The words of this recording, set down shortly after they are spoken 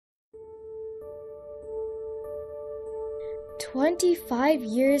25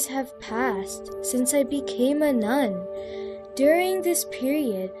 years have passed since I became a nun. During this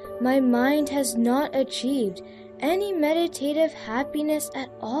period, my mind has not achieved any meditative happiness at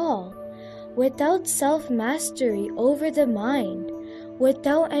all. Without self-mastery over the mind,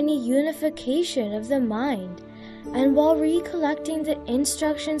 without any unification of the mind, and while recollecting the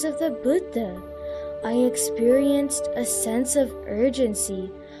instructions of the Buddha, I experienced a sense of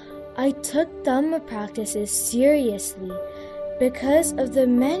urgency. I took Dhamma practices seriously because of the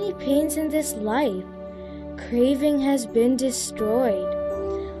many pains in this life. Craving has been destroyed.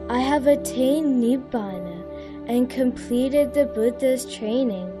 I have attained Nibbana and completed the Buddha's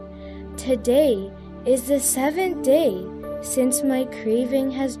training. Today is the 7th day since my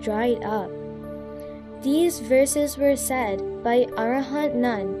craving has dried up. These verses were said by Arahant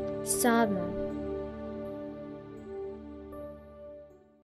Nun Sama.